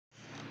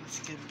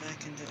Let's get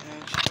back into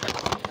action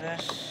with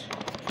this.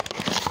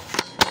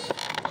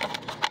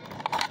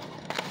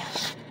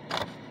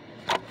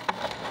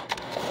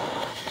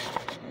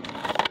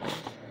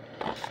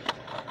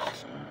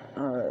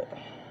 Alright.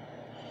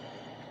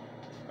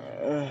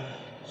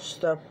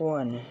 Step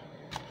 1.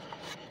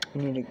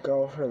 You need to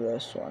go for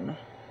this one.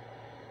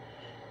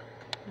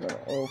 I'm gonna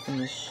open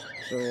this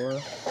door.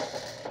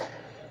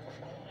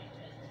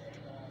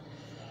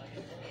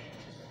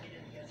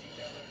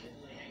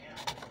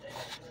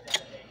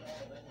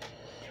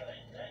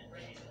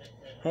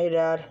 Hey,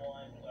 Dad.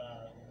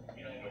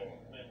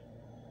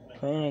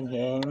 Playing a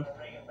game.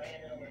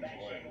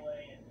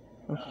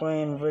 I'm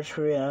playing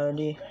virtual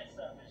reality.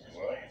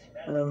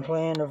 And I'm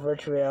playing a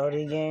virtual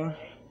reality game.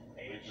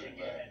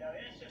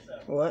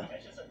 What?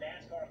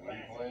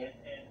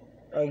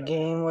 A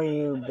game where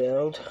you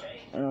build,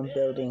 and I'm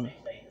building.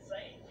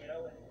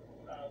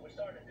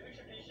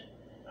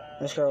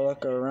 I just gotta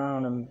look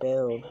around and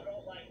build.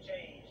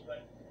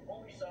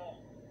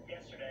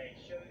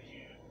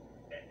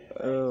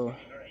 Oh.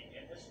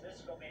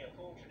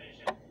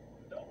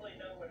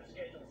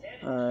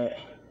 Alright.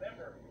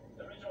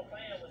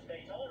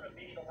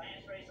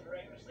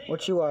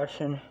 What you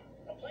watching?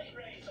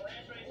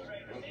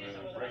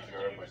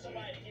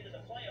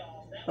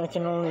 I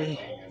can only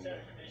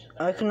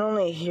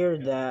hear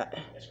that.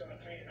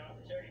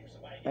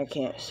 I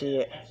can't see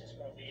it.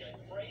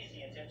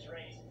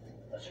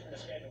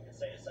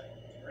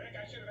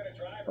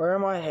 Where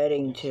am I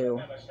heading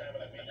to?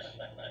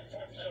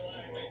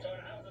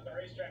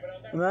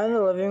 Am I in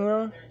the living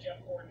room?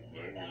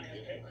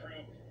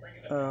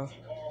 Oh.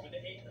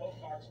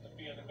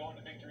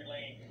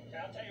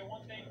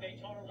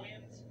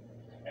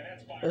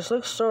 This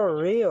looks so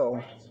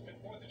real.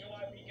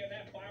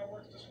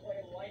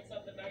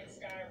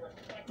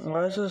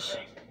 Why is this?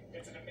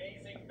 It's an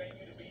amazing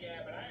venue to be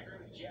at, but I agree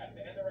with Jeff. The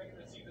end of the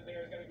regular season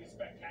there is going to be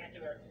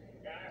spectacular,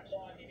 and I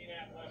applaud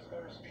Indianapolis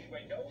Motor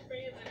Speedway. No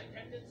fans in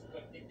attendance,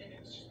 but it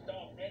didn't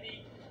stop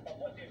any of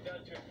what they've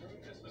done to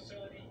improve this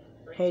facility.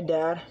 Hey,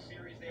 Dad.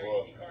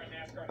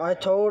 I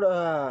told,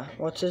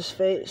 what's his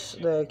face,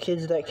 the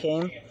kids that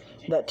came,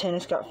 that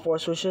tennis got 4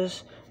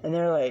 switches, and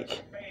they're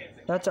like,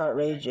 that's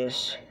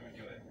outrageous.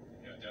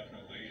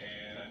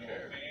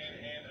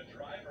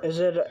 Is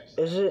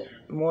it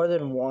more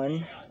than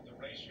one?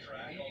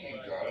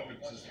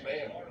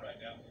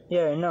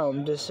 Yeah, no,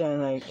 I'm just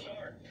saying, like,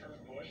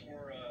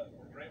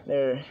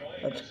 there.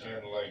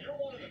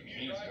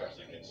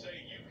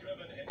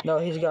 No,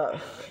 he's got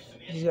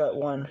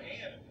one,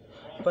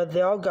 but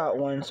they all got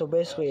one, so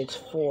basically it's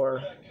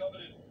 4.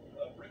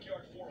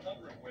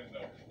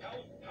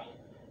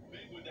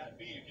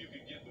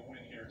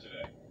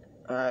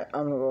 Alright,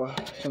 I'm gonna go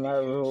to my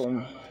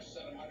room.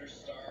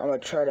 I'm gonna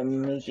try to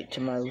make it to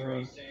my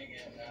room.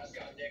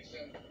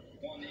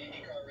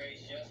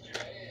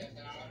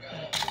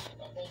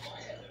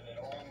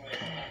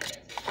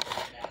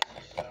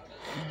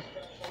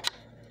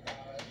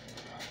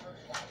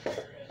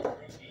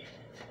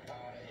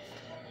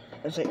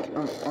 It's like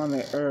I'm on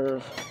the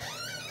Irv.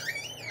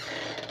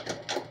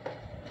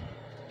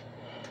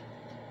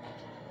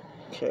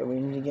 Okay, we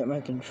need to get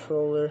my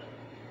controller,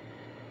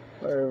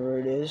 wherever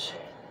it is.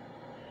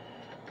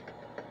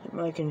 Get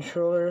my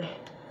controller.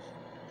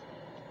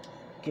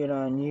 Get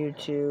on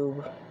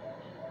YouTube.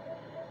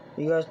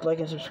 You guys like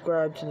and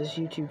subscribe to this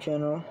YouTube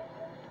channel,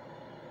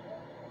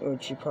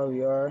 which you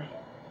probably are.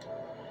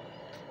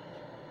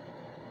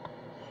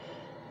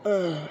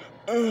 I'm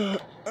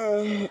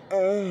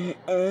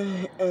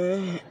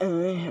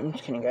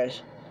just kidding,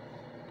 guys.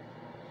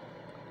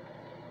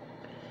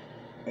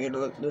 I gotta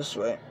look this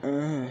way.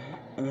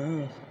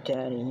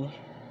 Daddy.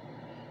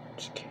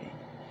 Just kidding.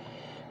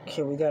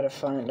 Okay, we gotta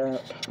find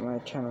out my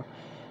channel.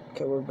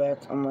 Okay, we're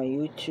back on my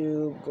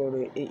YouTube. Go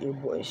to Eat Your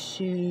Boy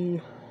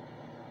See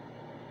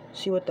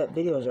what that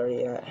video is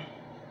already at.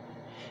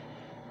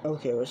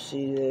 Okay, let's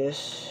see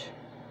this.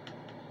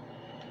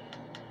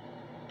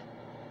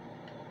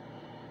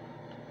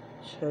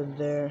 Let's head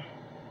there.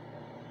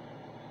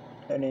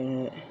 That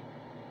ain't it.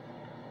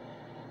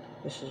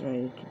 This is my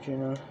YouTube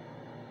channel.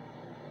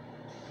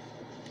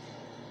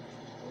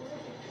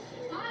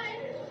 Hi!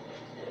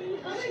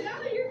 Oh my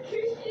god, your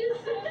cute is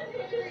so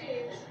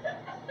serious!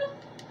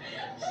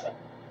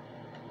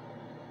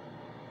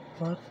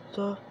 What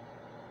the?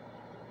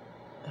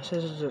 It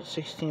says it's at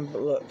 16,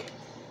 but look.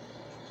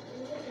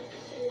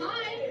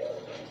 Hi!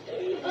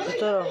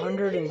 It's at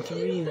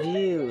 103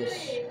 views.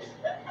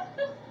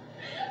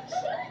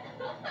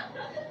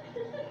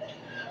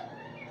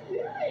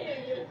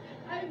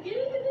 I'm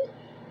getting it.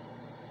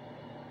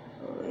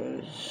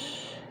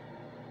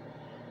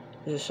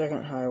 There's a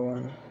second high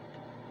one.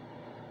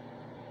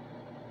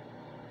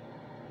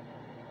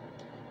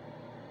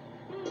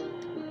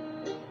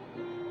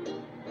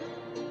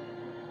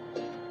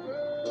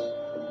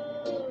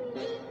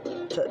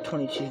 It's at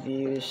 22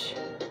 views.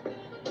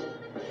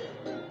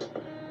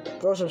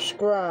 Go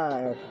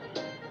subscribe.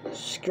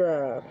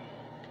 Subscribe.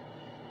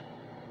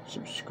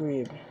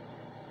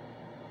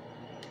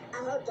 I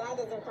hope Dad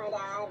doesn't find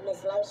out I have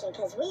Miss Lotion,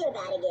 because we're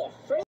about to get free.